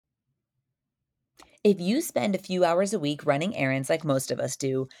If you spend a few hours a week running errands like most of us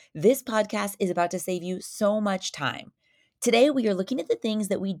do, this podcast is about to save you so much time. Today, we are looking at the things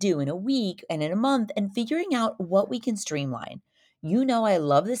that we do in a week and in a month and figuring out what we can streamline. You know, I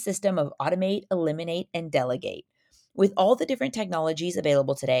love the system of automate, eliminate, and delegate. With all the different technologies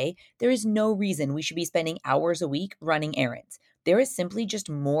available today, there is no reason we should be spending hours a week running errands. There is simply just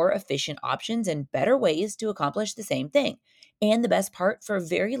more efficient options and better ways to accomplish the same thing. And the best part, for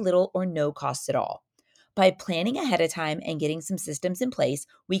very little or no cost at all. By planning ahead of time and getting some systems in place,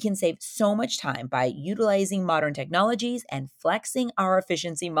 we can save so much time by utilizing modern technologies and flexing our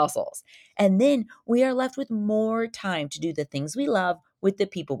efficiency muscles. And then we are left with more time to do the things we love with the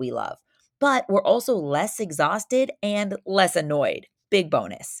people we love. But we're also less exhausted and less annoyed. Big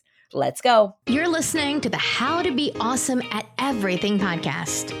bonus. Let's go. You're listening to the How to Be Awesome at Everything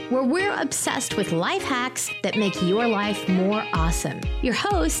podcast, where we're obsessed with life hacks that make your life more awesome. Your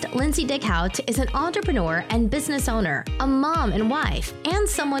host, Lindsay Dickhout, is an entrepreneur and business owner, a mom and wife, and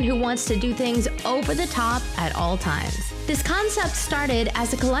someone who wants to do things over the top at all times. This concept started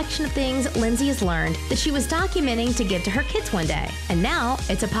as a collection of things Lindsay has learned that she was documenting to give to her kids one day, and now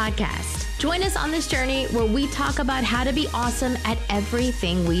it's a podcast. Join us on this journey where we talk about how to be awesome at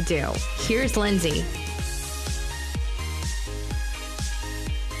everything we do. Here's Lindsay.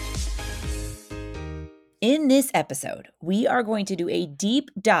 In this episode, we are going to do a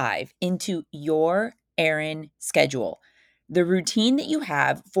deep dive into your errand schedule, the routine that you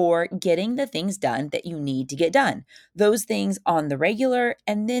have for getting the things done that you need to get done. Those things on the regular,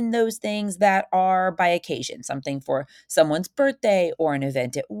 and then those things that are by occasion, something for someone's birthday or an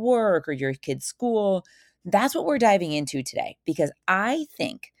event at work or your kid's school. That's what we're diving into today, because I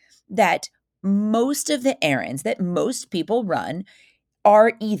think that most of the errands that most people run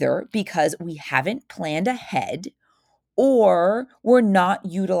are either because we haven't planned ahead or we're not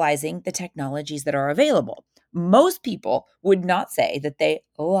utilizing the technologies that are available. Most people would not say that they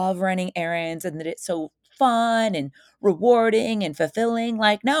love running errands and that it's so fun and rewarding and fulfilling.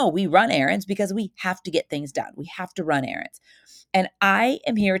 Like, no, we run errands because we have to get things done. We have to run errands. And I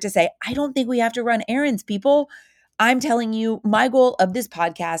am here to say, I don't think we have to run errands, people. I'm telling you, my goal of this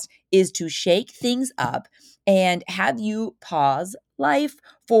podcast is to shake things up and have you pause life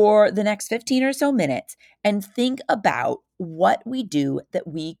for the next 15 or so minutes and think about what we do that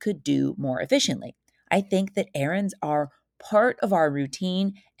we could do more efficiently. I think that errands are part of our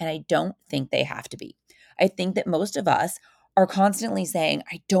routine, and I don't think they have to be. I think that most of us are constantly saying,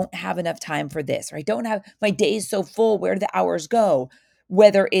 I don't have enough time for this, or I don't have, my day is so full, where do the hours go?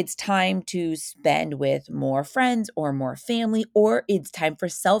 Whether it's time to spend with more friends or more family, or it's time for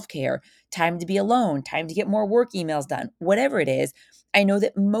self-care, time to be alone, time to get more work emails done, whatever it is, I know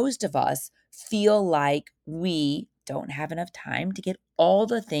that most of us feel like we don't have enough time to get all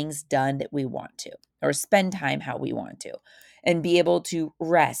the things done that we want to, or spend time how we want to, and be able to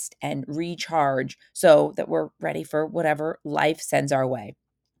rest and recharge so that we're ready for whatever life sends our way.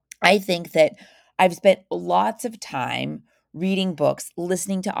 I think that I've spent lots of time reading books,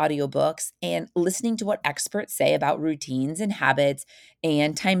 listening to audiobooks, and listening to what experts say about routines and habits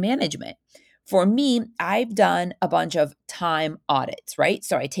and time management. For me, I've done a bunch of time audits, right?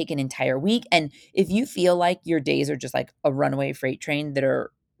 So I take an entire week. And if you feel like your days are just like a runaway freight train that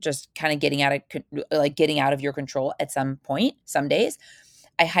are just kind of getting out of your control at some point, some days,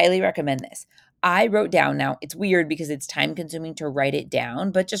 I highly recommend this. I wrote down, now it's weird because it's time consuming to write it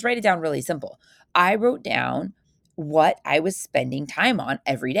down, but just write it down really simple. I wrote down what I was spending time on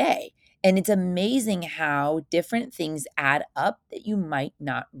every day. And it's amazing how different things add up that you might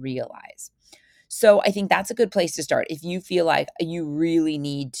not realize. So I think that's a good place to start. If you feel like you really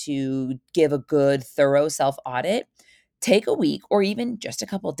need to give a good, thorough self-audit, take a week or even just a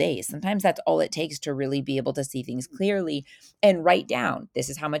couple days. Sometimes that's all it takes to really be able to see things clearly and write down, this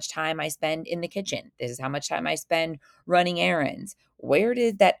is how much time I spend in the kitchen. This is how much time I spend running errands. Where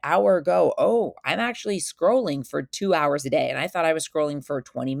did that hour go? Oh, I'm actually scrolling for 2 hours a day, and I thought I was scrolling for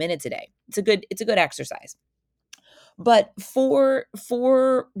 20 minutes a day. It's a good exercise. But for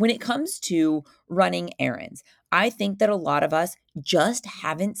when it comes to running errands, I think that a lot of us just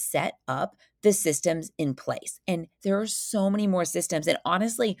haven't set up the systems in place. And there are so many more systems. And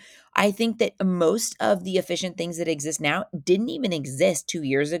honestly, I think that most of the efficient things that exist now didn't even exist 2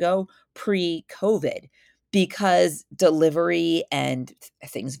 years ago, pre-COVID, because delivery and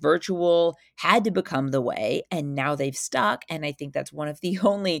things virtual had to become the way, and now they've stuck. And I think that's one of the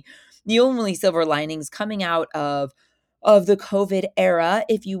only silver linings coming out of the COVID era,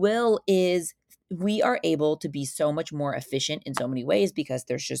 if you will, is we are able to be so much more efficient in so many ways because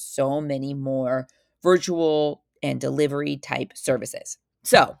there's just so many more virtual and delivery type services.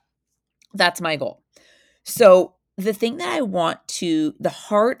 So that's my goal. So, the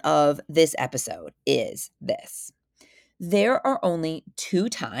heart of this episode is this. There are only two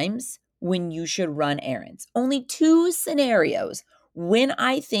times when you should run errands, only two scenarios when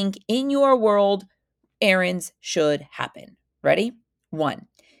I think in your world errands should happen. Ready? One,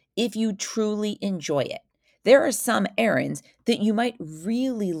 if you truly enjoy it. There are some errands that you might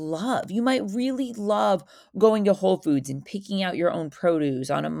really love. You might really love going to Whole Foods and picking out your own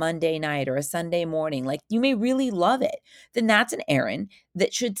produce on a Monday night or a Sunday morning. Like you may really love it. Then that's an errand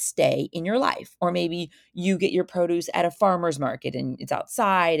that should stay in your life. Or maybe you get your produce at a farmer's market and it's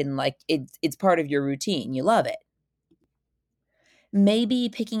outside and like it's part of your routine. You love it. Maybe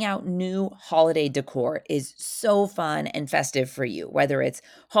picking out new holiday decor is so fun and festive for you, whether it's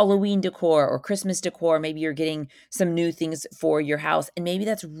Halloween decor or Christmas decor. Maybe you're getting some new things for your house, and maybe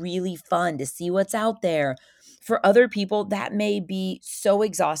that's really fun to see what's out there. For other people, that may be so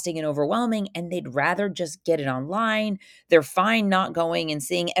exhausting and overwhelming, and they'd rather just get it online. They're fine not going and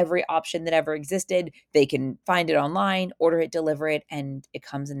seeing every option that ever existed. They can find it online, order it, deliver it, and it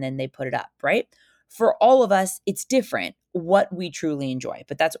comes and then they put it up, right? For all of us, it's different what we truly enjoy.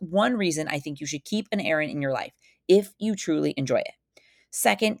 But that's one reason I think you should keep an errand in your life if you truly enjoy it.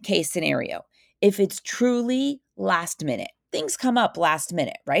 Second case scenario, if it's truly last minute, things come up last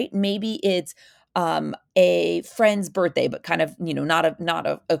minute, right? Maybe it's a friend's birthday, but kind of, not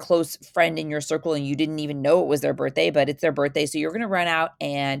a close friend in your circle and you didn't even know it was their birthday, but it's their birthday. So you're going to run out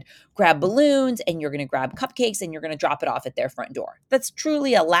and grab balloons and you're going to grab cupcakes and you're going to drop it off at their front door. That's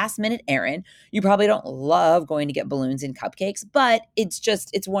truly a last minute errand. You probably don't love going to get balloons and cupcakes, but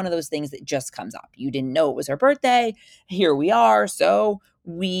it's one of those things that just comes up. You didn't know it was her birthday. Here we are. So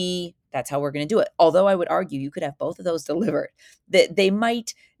that's how we're going to do it. Although I would argue you could have both of those delivered. That they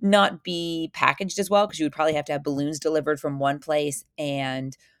might not be packaged as well because you would probably have to have balloons delivered from one place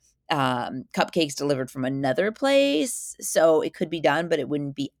and cupcakes delivered from another place. So it could be done, but it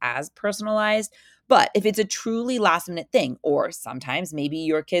wouldn't be as personalized. But if it's a truly last minute thing, or sometimes maybe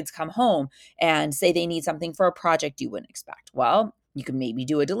your kids come home and say they need something for a project you wouldn't expect. Well, you can maybe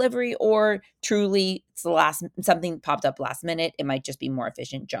do a delivery, or truly something popped up last minute. It might just be more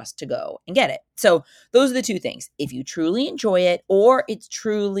efficient just to go and get it. So those are the two things. If you truly enjoy it or it's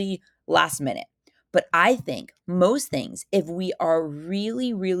truly last minute. But I think most things, if we are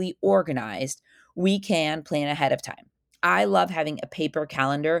really, really organized, we can plan ahead of time. I love having a paper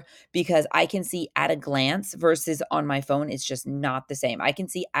calendar because I can see at a glance versus on my phone. It's just not the same. I can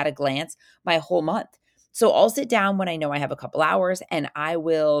see at a glance my whole month. So I'll sit down when I know I have a couple hours and I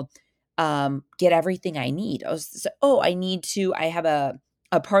will get everything I need. I have a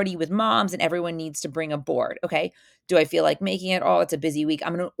party with moms and everyone needs to bring a board. Okay. Do I feel like making it? Oh, it's a busy week.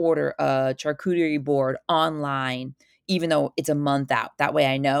 I'm going to order a charcuterie board online, even though it's a month out. That way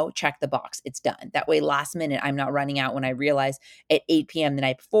I know, check the box, it's done. That way last minute, I'm not running out when I realize at 8 p.m. the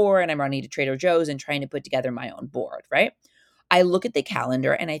night before and I'm running to Trader Joe's and trying to put together my own board, right? I look at the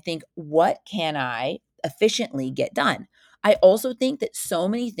calendar and I think, what can I efficiently get done? I also think that so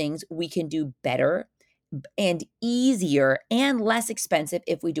many things we can do better and easier and less expensive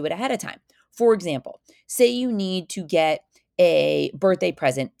if we do it ahead of time. For example, say you need to get a birthday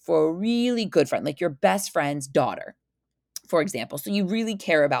present for a really good friend, like your best friend's daughter, for example. So you really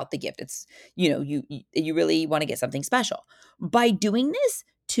care about the gift. It's, you really want to get something special. By doing this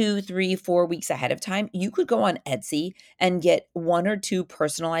 2, 3, 4 weeks ahead of time, you could go on Etsy and get one or two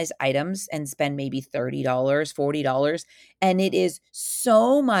personalized items and spend maybe $30, $40. And it is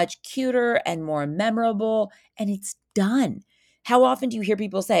so much cuter and more memorable, and it's done. How often do you hear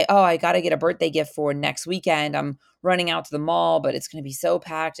people say, oh, I got to get a birthday gift for next weekend. I'm running out to the mall, but it's going to be so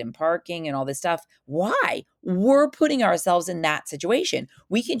packed and parking and all this stuff. Why? We're putting ourselves in that situation.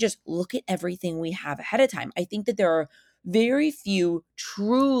 We can just look at everything we have ahead of time. I think that there are very few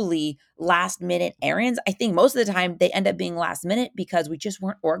truly last minute errands. I think most of the time they end up being last minute because we just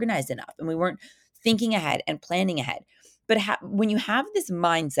weren't organized enough and we weren't thinking ahead and planning ahead. But when you have this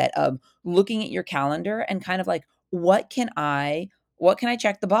mindset of looking at your calendar and kind of like, what can I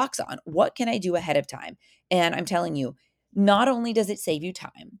check the box on? What can I do ahead of time? And I'm telling you, not only does it save you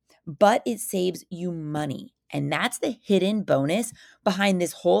time, but it saves you money. And that's the hidden bonus behind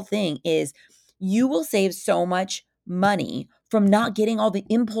this whole thing is you will save so much money from not getting all the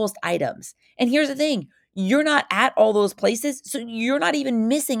impulse items. And here's the thing, you're not at all those places, so you're not even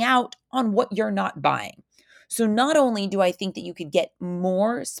missing out on what you're not buying. So not only do I think that you could get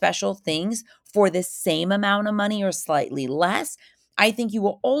more special things for the same amount of money or slightly less, I think you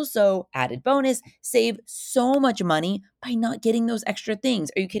will also, added bonus, save so much money by not getting those extra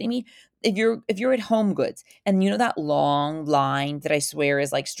things. Are you kidding me? If you're at Home Goods and you know that long line that I swear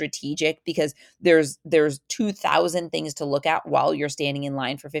is like strategic because there's 2,000 things to look at while you're standing in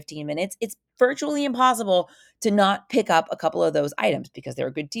line for 15 minutes, it's virtually impossible to not pick up a couple of those items because they're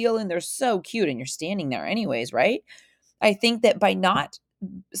a good deal and they're so cute and you're standing there anyways, right? I think that by not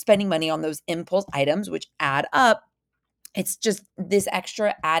spending money on those impulse items, which add up, it's just this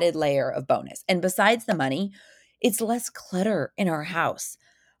extra added layer of bonus. And besides the money, it's less clutter in our house.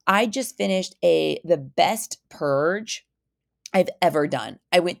 I just finished the best purge I've ever done.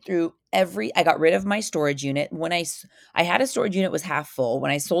 I went through I got rid of my storage unit. I had a storage unit was half full.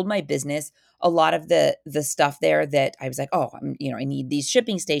 When I sold my business, a lot of the stuff there that I was like, oh, I need these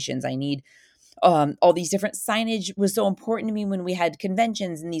shipping stations. I need all these different signage was so important to me when we had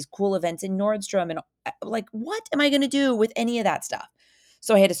conventions and these cool events in Nordstrom. And like, what am I going to do with any of that stuff?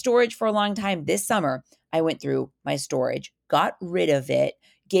 So I had a storage for a long time. This summer, I went through my storage, got rid of it,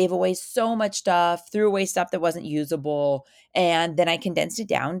 gave away so much stuff, threw away stuff that wasn't usable. And then I condensed it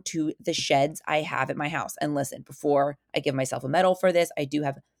down to the sheds I have at my house. And listen, before I give myself a medal for this, I do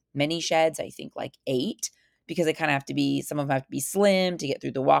have many sheds, I think like 8 because they kind of have to be, some of them have to be slim to get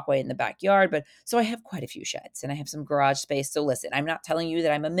through the walkway in the backyard. But so I have quite a few sheds and I have some garage space. So listen, I'm not telling you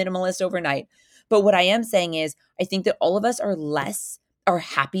that I'm a minimalist overnight, but what I am saying is I think that all of us are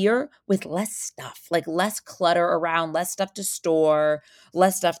happier with less stuff, like less clutter around, less stuff to store,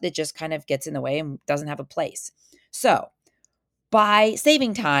 less stuff that just kind of gets in the way and doesn't have a place. So by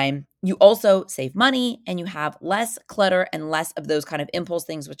saving time, you also save money and you have less clutter and less of those kind of impulse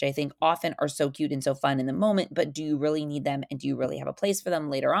things, which I think often are so cute and so fun in the moment. But do you really need them? And do you really have a place for them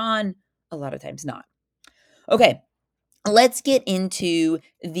later on? A lot of times not. Okay, let's get into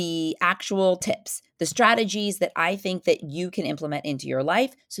the actual tips, the strategies that I think that you can implement into your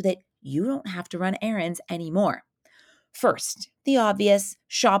life so that you don't have to run errands anymore. First, the obvious,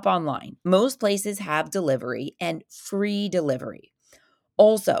 shop online. Most places have delivery and free delivery.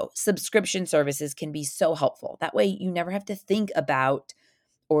 Also, subscription services can be so helpful. That way, you never have to think about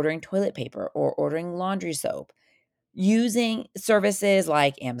ordering toilet paper or ordering laundry soap. Using services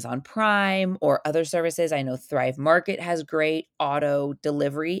like Amazon Prime or other services, I know Thrive Market has great auto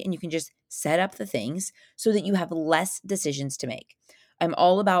delivery, and you can just set up the things so that you have less decisions to make. I'm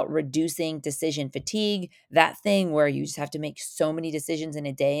all about reducing decision fatigue, that thing where you just have to make so many decisions in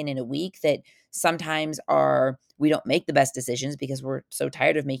a day and in a week that sometimes we don't make the best decisions because we're so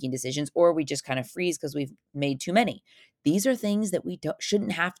tired of making decisions, or we just kind of freeze because we've made too many. These are things that we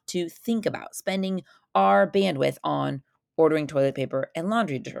shouldn't have to think about spending our bandwidth on ordering toilet paper and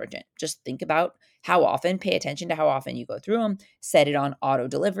laundry detergent. Just think about how often, pay attention to how often you go through them, set it on auto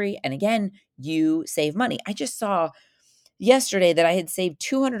delivery. And again, you save money. I just saw yesterday that I had saved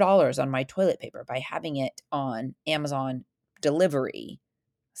 $200 on my toilet paper by having it on Amazon delivery,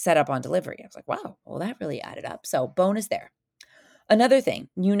 set up on delivery. I was like, wow, well, that really added up. So bonus there. Another thing,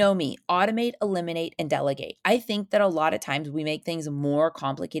 you know me, automate, eliminate, and delegate. I think that a lot of times we make things more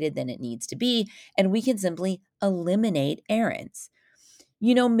complicated than it needs to be, and we can simply eliminate errands.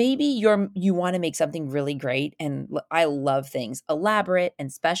 Maybe you want to make something really great, and I love things elaborate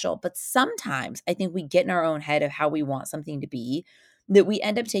and special, but sometimes I think we get in our own head of how we want something to be, that we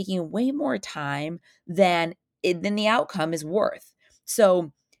end up taking way more time than the outcome is worth.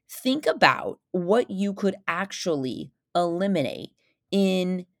 So think about what you could actually eliminate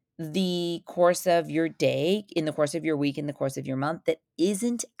in the course of your day, in the course of your week, in the course of your month that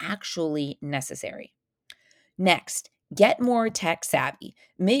isn't actually necessary. Next, get more tech savvy.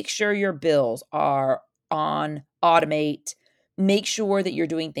 Make sure your bills are on automate. Make sure that you're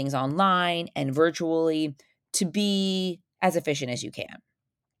doing things online and virtually to be as efficient as you can.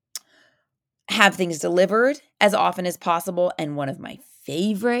 Have things delivered as often as possible. And one of my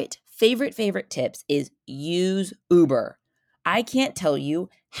favorite tips is use Uber. I can't tell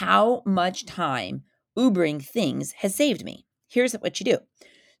you how much time Ubering things has saved me. Here's what you do.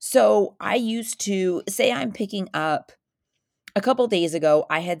 So I used to say I'm picking up a couple days ago,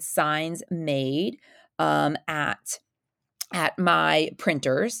 I had signs made at my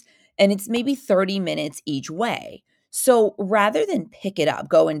printers, and it's maybe 30 minutes each way. So rather than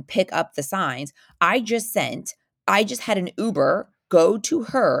go and pick up the signs, I just had an Uber go to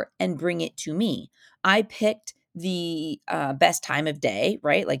her and bring it to me. I picked the best time of day,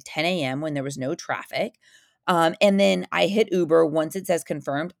 right? Like 10 a.m. when there was no traffic. And then I hit Uber. Once it says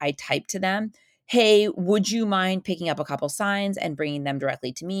confirmed, I type to them, hey, would you mind picking up a couple signs and bringing them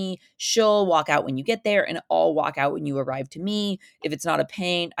directly to me? She'll walk out when you get there, and I'll walk out when you arrive to me. If it's not a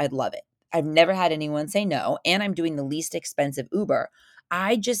pain, I'd love it. I've never had anyone say no, and I'm doing the least expensive Uber.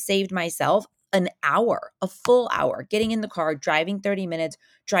 I just saved myself an hour, a full hour, getting in the car, driving 30 minutes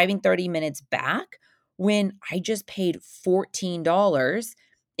back when I just paid $14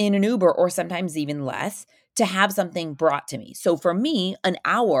 in an Uber or sometimes even less to have something brought to me. So for me, an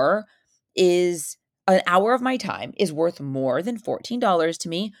hour of my time is worth more than $14 to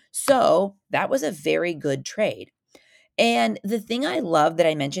me. So that was a very good trade. And the thing I love that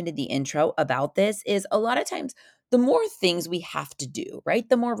I mentioned in the intro about this is a lot of times the more things we have to do, right?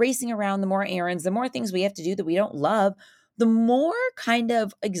 The more racing around, the more errands, the more things we have to do that we don't love, the more kind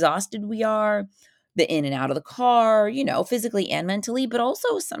of exhausted we are, the in and out of the car, physically and mentally, but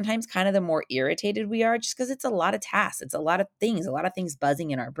also sometimes kind of the more irritated we are just because it's a lot of tasks. It's a lot of things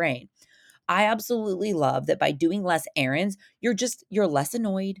buzzing in our brain. I absolutely love that by doing less errands, you're less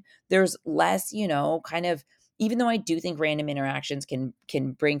annoyed. There's less, kind of even though I do think random interactions can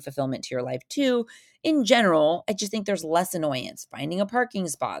bring fulfillment to your life too, in general, I just think there's less annoyance finding a parking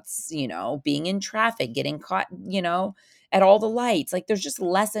spots, being in traffic, getting caught, at all the lights. Like there's just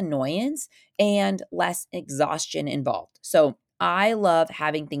less annoyance and less exhaustion involved. So I love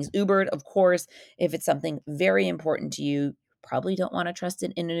having things Ubered. Of course, if it's something very important to you, probably don't want to trust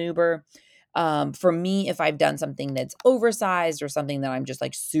it in an Uber. For me, if I've done something that's oversized or something that I'm just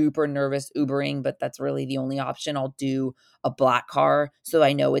like super nervous Ubering, but that's really the only option, I'll do a black car. So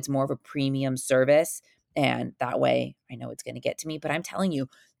I know it's more of a premium service. And that way I know it's going to get to me. But I'm telling you,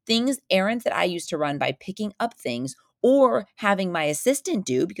 errands that I used to run by picking up things or having my assistant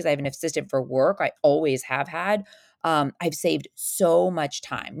do, because I have an assistant for work, I always have had. I've saved so much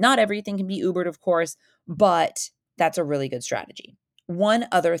time. Not everything can be Ubered, of course, but that's a really good strategy. One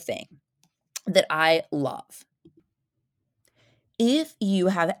other thing that I love. If you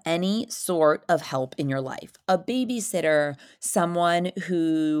have any sort of help in your life, a babysitter, someone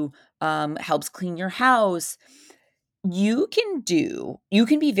who helps clean your house, you can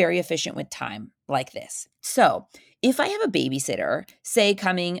be very efficient with time like this. So, if I have a babysitter, say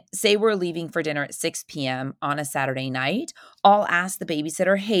we're leaving for dinner at 6 p.m. on a Saturday night, I'll ask the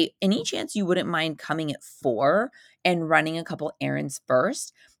babysitter, hey, any chance you wouldn't mind coming at 4 and running a couple errands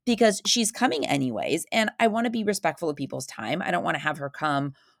first? Because she's coming anyways, and I want to be respectful of people's time. I don't want to have her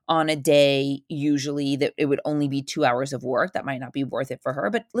come on a day usually that it would only be 2 hours of work. That might not be worth it for her.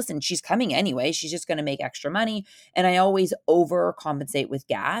 But listen, she's coming anyway. She's just going to make extra money. And I always overcompensate with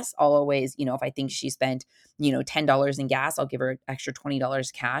gas. I'll always, if I think she spent, $10 in gas, I'll give her extra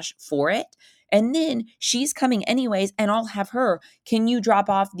 $20 cash for it. And then she's coming anyways, and I'll have her, can you drop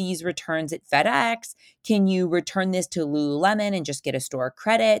off these returns at FedEx? Can you return this to Lululemon and just get a store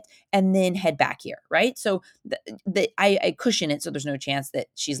credit and then head back here, right? So I cushion it so there's no chance that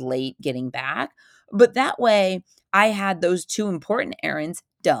she's late getting back. But that way, I had those two important errands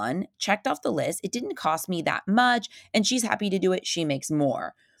done, checked off the list. It didn't cost me that much, and she's happy to do it. She makes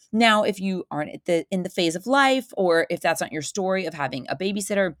more. Now, if you aren't in the phase of life, or if that's not your story of having a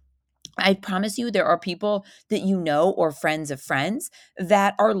babysitter, I promise you there are people that you know or friends of friends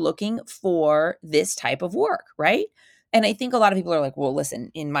that are looking for this type of work, right? And I think a lot of people are like, well, listen,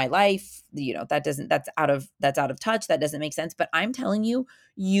 in my life, that's out of touch. That doesn't make sense. But I'm telling you,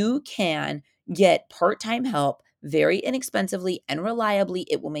 you can get part-time help very inexpensively and reliably.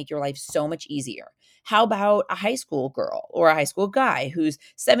 It will make your life so much easier. How about a high school girl or a high school guy who's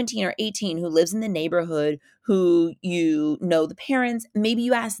 17 or 18 who lives in the neighborhood, who the parents? Maybe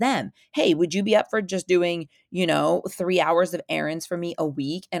you ask them, hey, would you be up for just doing, 3 hours of errands for me a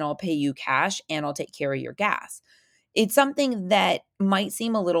week, and I'll pay you cash and I'll take care of your gas? It's something that might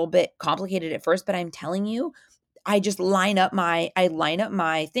seem a little bit complicated at first, but I'm telling you, I line up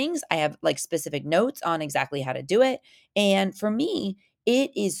my things. I have like specific notes on exactly how to do it. And for me,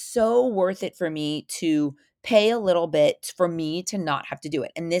 it is so worth it for me to pay a little bit for me to not have to do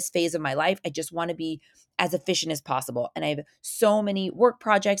it. In this phase of my life, I just want to be as efficient as possible. And I have so many work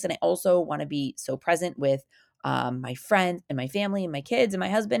projects, and I also want to be so present with my friends and my family and my kids and my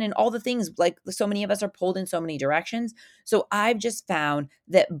husband and all the things. Like so many of us are pulled in so many directions. So I've just found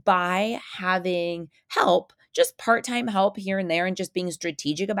that by having help, just part-time help here and there, and just being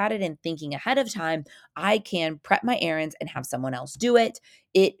strategic about it and thinking ahead of time, I can prep my errands and have someone else do it.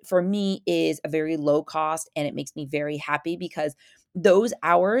 It, for me, is a very low cost, and it makes me very happy because those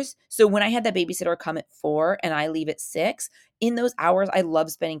hours. So when I had that babysitter come at 4 and I leave at 6, in those hours, I love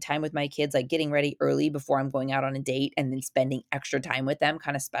spending time with my kids, like getting ready early before I'm going out on a date and then spending extra time with them,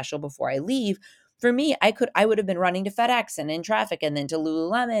 kind of special before I leave. For me, I would have been running to FedEx and in traffic and then to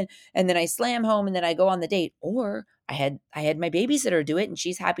Lululemon, and then I slam home and then I go on the date. Or I had my babysitter do it, and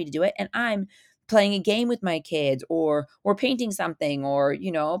she's happy to do it, and I'm playing a game with my kids or painting something or,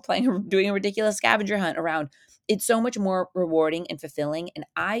 doing a ridiculous scavenger hunt around. It's so much more rewarding and fulfilling. And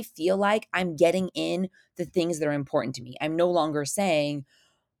I feel like I'm getting in the things that are important to me. I'm no longer saying,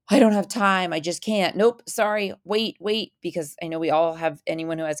 I don't have time. I just can't. Nope. Sorry. Wait. Because I know we all have,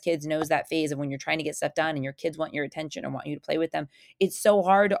 anyone who has kids knows that phase of when you're trying to get stuff done and your kids want your attention or want you to play with them. It's so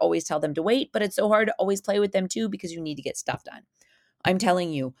hard to always tell them to wait, but it's so hard to always play with them too because you need to get stuff done. I'm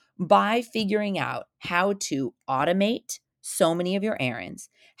telling you, by figuring out how to automate so many of your errands,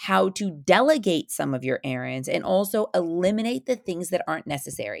 how to delegate some of your errands, and also eliminate the things that aren't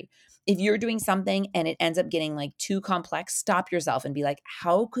necessary. If you're doing something and it ends up getting like too complex, stop yourself and be like,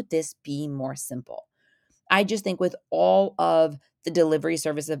 how could this be more simple? I just think with all of the delivery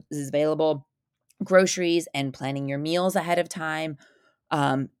services available, groceries and planning your meals ahead of time,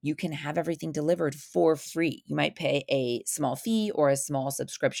 you can have everything delivered for free. You might pay a small fee or a small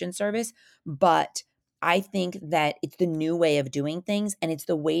subscription service, but I think that it's the new way of doing things and it's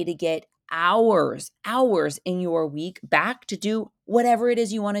the way to get hours in your week back to do whatever it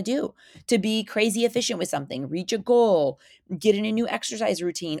is you want to do, to be crazy efficient with something, reach a goal, get in a new exercise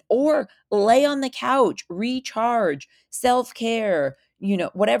routine, or lay on the couch, recharge, self-care,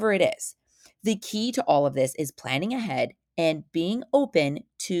 whatever it is. The key to all of this is planning ahead and being open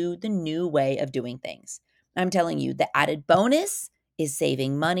to the new way of doing things. I'm telling you, the added bonus is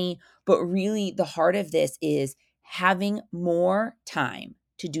saving money, but really the heart of this is having more time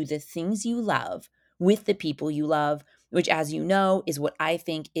to do the things you love with the people you love, which, as you know, is what I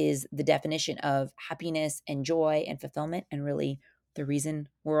think is the definition of happiness and joy and fulfillment, and really the reason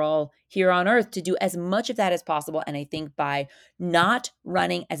we're all here on earth, to do as much of that as possible. And I think by not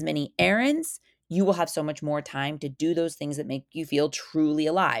running as many errands, you will have so much more time to do those things that make you feel truly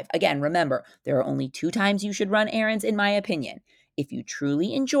alive. Again, remember, there are only 2 times you should run errands, in my opinion: if you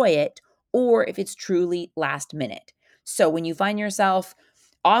truly enjoy it or if it's truly last minute. So when you find yourself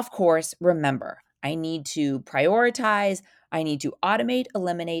off course, remember, I need to prioritize, I need to automate,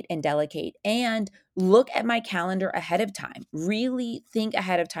 eliminate, and delegate, and look at my calendar ahead of time. Really think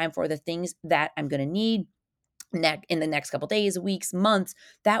ahead of time for the things that I'm going to need in the next couple days, weeks, months.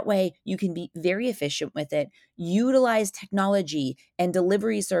 That way you can be very efficient with it, utilize technology and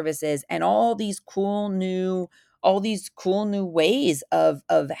delivery services and all these cool new ways of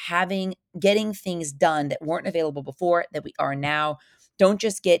getting things done that weren't available before, that we are now. Don't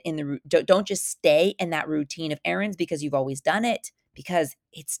just stay in that routine of errands because you've always done it, because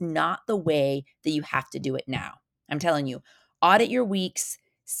it's not the way that you have to do it now. I'm telling you, audit your weeks,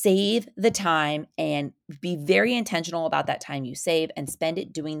 save the time, and be very intentional about that time you save and spend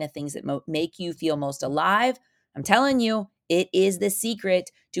it doing the things that make you feel most alive. I'm telling you, it is the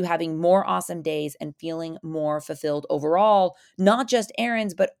secret to having more awesome days and feeling more fulfilled overall, not just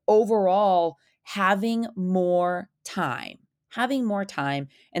errands, but overall having more time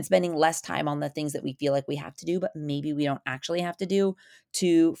and spending less time on the things that we feel like we have to do, but maybe we don't actually have to do,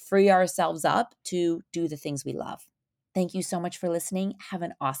 to free ourselves up to do the things we love. Thank you so much for listening. Have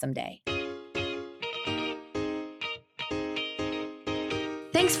an awesome day.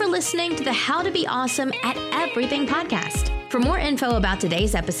 Thanks for listening to the How to Be Awesome at Everything podcast. For more info about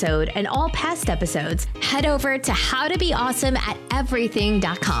today's episode and all past episodes, head over to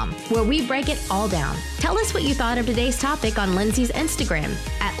howtobeawesomeateverything.com, where we break it all down. Tell us what you thought of today's topic on Lindsay's Instagram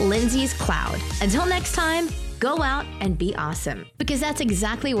at Lindsay's Cloud. Until next time, go out and be awesome, because that's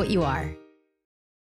exactly what you are.